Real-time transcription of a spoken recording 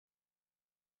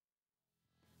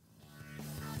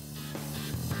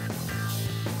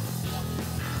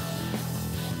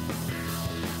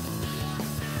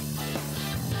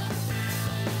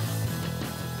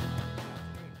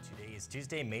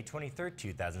Tuesday, May 23rd,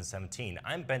 2017.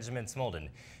 I'm Benjamin Smolden.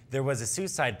 There was a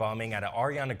suicide bombing at an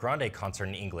Ariana Grande concert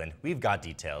in England. We've got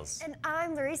details. And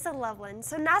I'm Larissa Loveland.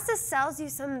 So NASA sells you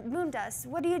some moon dust.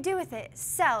 What do you do with it?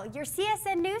 Sell. Your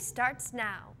CSN News starts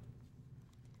now.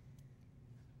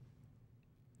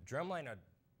 Drumline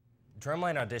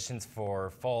auditions for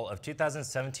fall of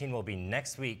 2017 will be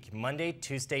next week, Monday,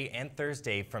 Tuesday, and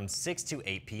Thursday from 6 to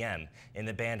 8 p.m. in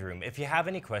the band room. If you have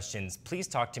any questions, please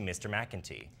talk to Mr.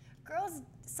 McEntee. Girls'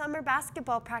 summer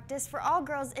basketball practice for all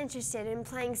girls interested in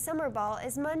playing summer ball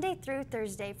is Monday through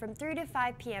Thursday from 3 to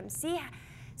 5 p.m. See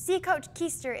Coach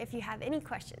Keister if you have any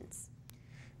questions.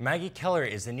 Maggie Keller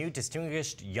is the new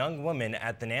distinguished young woman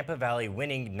at the Nampa Valley,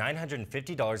 winning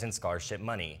 $950 in scholarship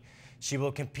money. She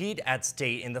will compete at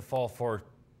state in the fall for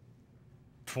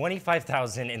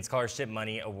 $25,000 in scholarship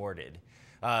money awarded.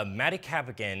 Maddie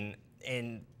Capigan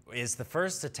is the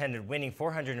first attendant, winning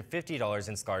 $450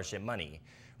 in scholarship money.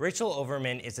 Rachel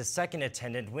Overman is the second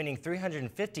attendant, winning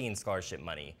 $350 in scholarship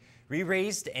money. We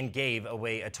raised and gave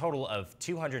away a total of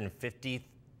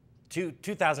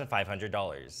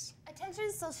 $2,500.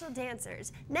 Attention social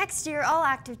dancers. Next year, All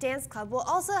Active Dance Club will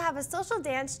also have a social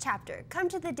dance chapter. Come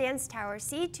to the Dance Tower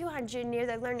C200 near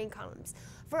the learning columns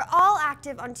for All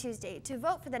Active on Tuesday to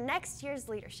vote for the next year's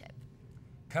leadership.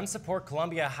 Come support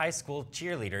Columbia High School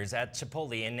cheerleaders at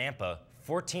Chipotle in Nampa,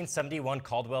 1471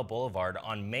 Caldwell Boulevard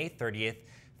on May 30th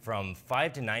from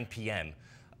 5 to 9 p.m.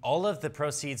 All of the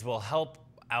proceeds will help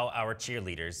out our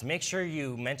cheerleaders. Make sure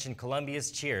you mention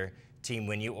Columbia's cheer team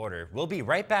when you order. We'll be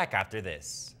right back after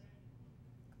this.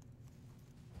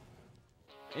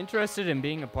 Interested in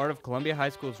being a part of Columbia High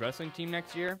School's wrestling team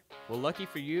next year? Well, lucky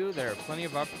for you, there are plenty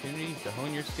of opportunities to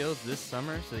hone your skills this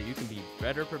summer so that you can be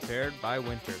better prepared by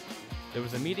winter. There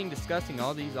was a meeting discussing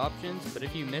all these options, but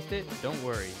if you missed it, don't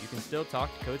worry. You can still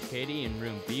talk to Coach Katie in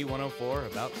room B104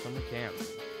 about summer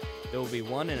camps. There will be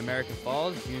one in American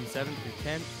Falls, June 7th through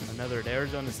 10th, another at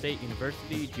Arizona State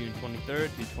University, June 23rd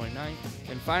through 29th,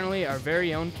 and finally our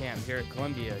very own camp here at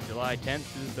Columbia, July 10th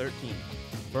through the 13th.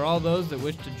 For all those that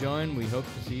wish to join, we hope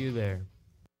to see you there.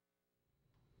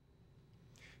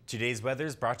 Today's weather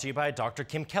is brought to you by Dr.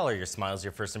 Kim Keller. Your smile is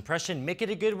your first impression. Make it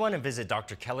a good one and visit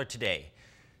Dr. Keller today.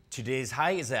 Today's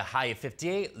high is a high of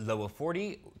 58, low of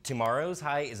 40. Tomorrow's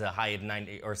high is a high of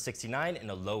 90 or 69 and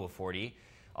a low of 40.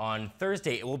 On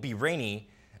Thursday, it will be rainy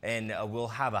and we'll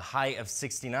have a high of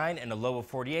 69 and a low of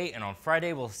 48. And on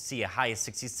Friday, we'll see a high of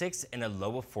 66 and a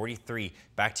low of 43.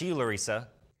 Back to you, Larissa.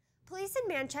 Police in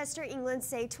Manchester, England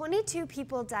say 22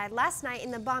 people died last night in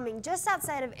the bombing just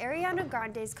outside of Ariana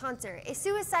Grande's concert. A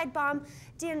suicide bomb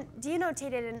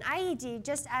detonated an IED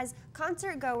just as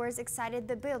concert goers exited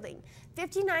the building.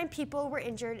 59 people were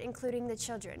injured, including the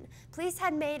children. Police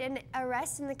had made an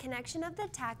arrest in the connection of the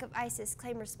attack of ISIS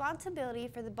claimed responsibility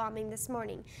for the bombing this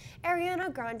morning.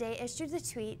 Ariana Grande issued the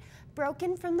tweet,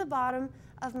 "Broken from the bottom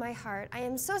of my heart. I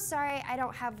am so sorry I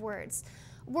don't have words."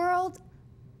 World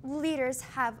leaders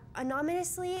have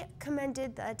anonymously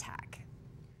commended the attack.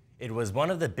 It was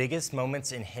one of the biggest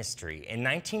moments in history. In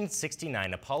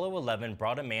 1969, Apollo 11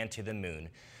 brought a man to the moon.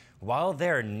 While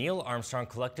there, Neil Armstrong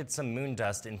collected some moon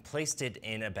dust and placed it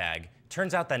in a bag.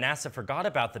 Turns out that NASA forgot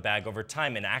about the bag over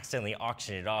time and accidentally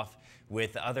auctioned it off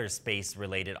with other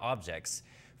space-related objects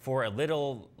for a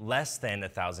little less than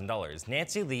 $1,000.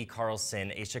 Nancy Lee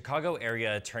Carlson, a Chicago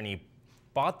area attorney,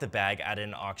 bought the bag at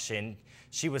an auction.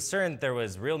 She was certain there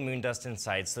was real moon dust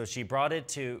inside, so she bought it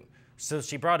for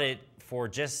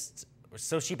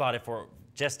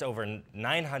just over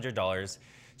 $900.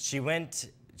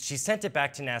 She sent it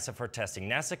back to NASA for testing.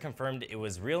 NASA confirmed it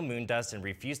was real moon dust and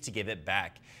refused to give it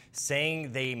back,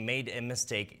 saying they made a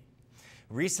mistake.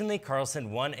 Recently,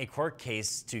 Carlson won a court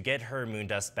case to get her moon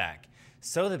dust back.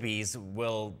 Sotheby's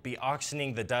will be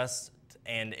auctioning the dust,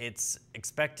 and it's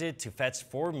expected to fetch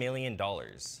 $4 million.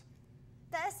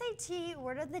 The SAT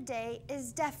word of the day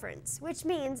is deference, which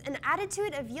means an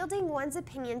attitude of yielding one's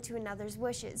opinion to another's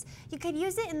wishes. You could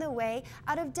use it in the way,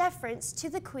 out of deference to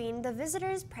the Queen, the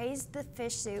visitors praised the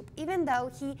fish soup, even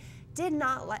though he did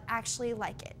not actually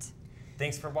like it.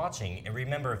 Thanks for watching, and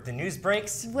remember, if the news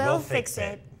breaks, we'll fix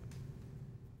it.